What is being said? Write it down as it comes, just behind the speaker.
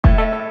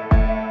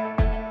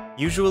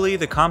Usually,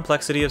 the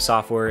complexity of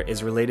software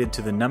is related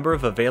to the number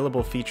of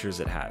available features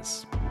it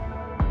has.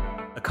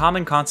 A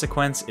common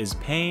consequence is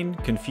pain,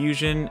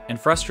 confusion, and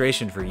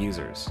frustration for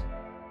users.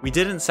 We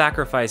didn't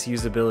sacrifice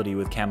usability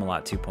with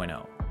Camelot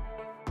 2.0.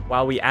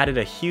 While we added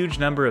a huge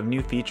number of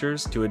new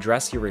features to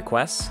address your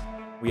requests,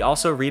 we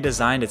also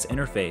redesigned its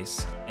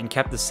interface and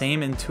kept the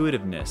same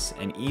intuitiveness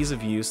and ease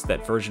of use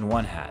that version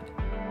 1 had.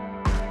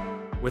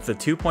 With the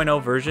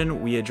 2.0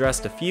 version, we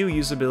addressed a few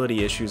usability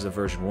issues of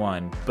version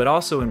 1, but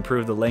also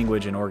improved the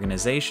language and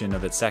organization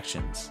of its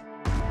sections.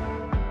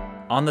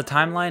 On the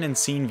timeline and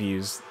scene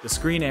views, the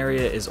screen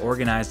area is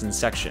organized in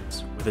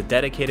sections, with a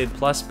dedicated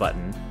plus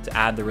button to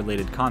add the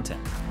related content.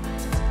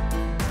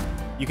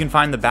 You can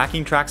find the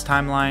backing tracks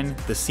timeline,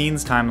 the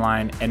scenes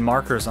timeline, and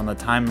markers on the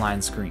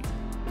timeline screen.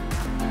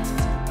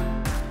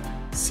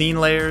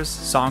 Scene layers,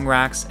 song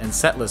racks, and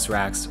setlist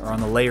racks are on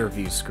the layer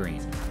view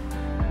screen.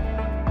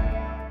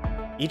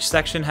 Each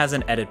section has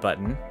an edit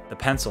button, the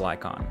pencil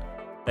icon,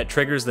 that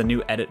triggers the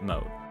new edit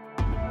mode.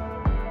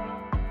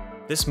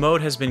 This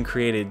mode has been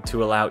created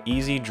to allow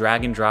easy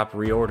drag and drop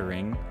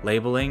reordering,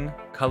 labeling,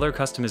 color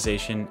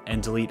customization,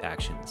 and delete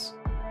actions.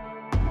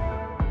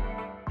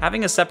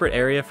 Having a separate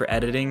area for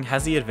editing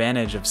has the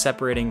advantage of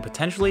separating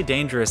potentially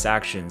dangerous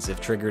actions if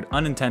triggered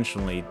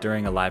unintentionally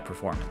during a live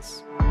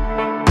performance.